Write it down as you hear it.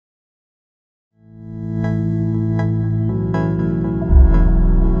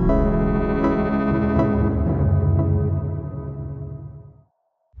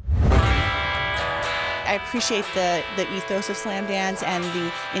appreciate the ethos of Slamdance and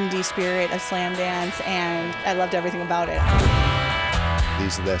the indie spirit of Slamdance, and I loved everything about it.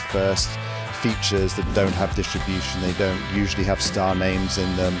 These are their first features that don't have distribution. They don't usually have star names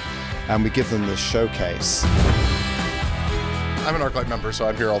in them, and we give them this showcase. I'm an ArcLight member, so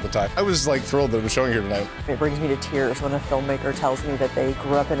I'm here all the time. I was like thrilled that it was showing here tonight. It brings me to tears when a filmmaker tells me that they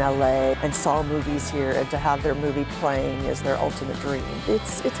grew up in LA and saw movies here, and to have their movie playing is their ultimate dream.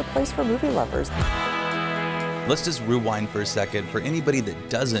 It's a place for movie lovers. Let's just rewind for a second. For anybody that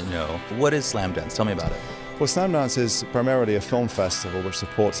doesn't know, what is Slamdance? Tell me about it. Well, Slamdance is primarily a film festival which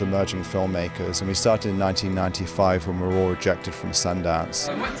supports emerging filmmakers, and we started in 1995 when we were all rejected from Sundance.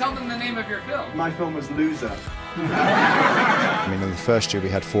 Tell them the name of your film. My film was Loser. I mean, in the first year we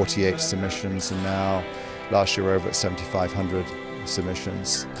had 48 submissions, and now last year we're over at 7,500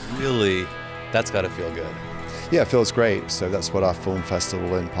 submissions. Really? That's got to feel good. Yeah, it feels great. So that's what our film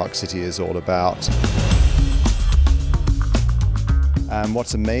festival in Park City is all about. And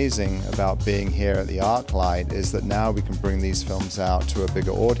what's amazing about being here at the ArcLight is that now we can bring these films out to a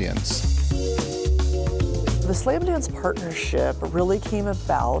bigger audience. The Slamdance partnership really came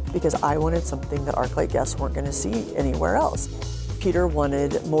about because I wanted something that ArcLight guests weren't going to see anywhere else. Peter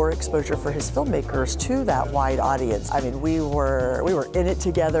wanted more exposure for his filmmakers to that wide audience. I mean, we were in it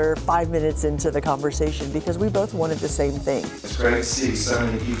together 5 minutes into the conversation because we both wanted the same thing. It's great to see so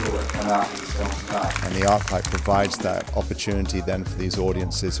many people that come out to this film tonight. And the ArcLight provides that opportunity then for these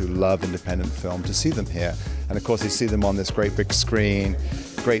audiences who love independent film to see them here. And of course they see them on this great big screen,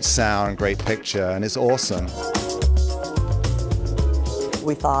 great sound, great picture, and it's awesome.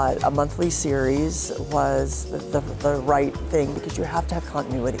 We thought a monthly series was the right thing because you have to have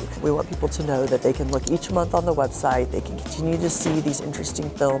continuity. We want people to know that they can look each month on the website, they can continue to see these interesting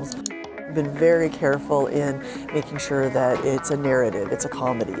films. We've been very careful in making sure that it's a narrative, it's a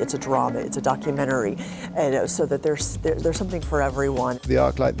comedy, it's a drama, it's a documentary, and so that there's something for everyone. The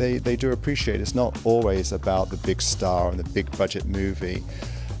ArcLight, they do appreciate it's not always about the big star and the big budget movie.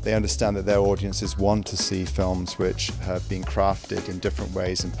 They understand that their audiences want to see films which have been crafted in different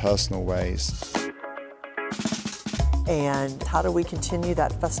ways, in personal ways. And how do we continue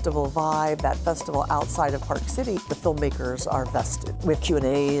that festival vibe, that festival outside of Park City? The filmmakers are vested. We have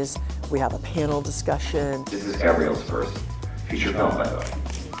Q&As, we have a panel discussion. This is Gabriel's first feature film, by the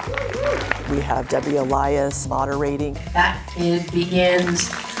way. We have Debbie Elias moderating. That kid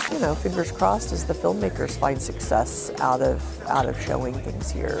begins. You know, fingers crossed as the filmmakers find success out of showing things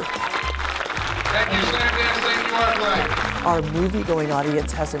here. Thank you, Slamdance. Thank you, ArcLight. Our movie-going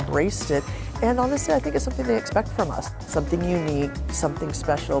audience has embraced it, and honestly, I think it's something they expect from us. Something unique, something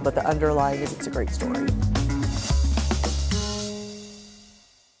special, but the underlying is it's a great story.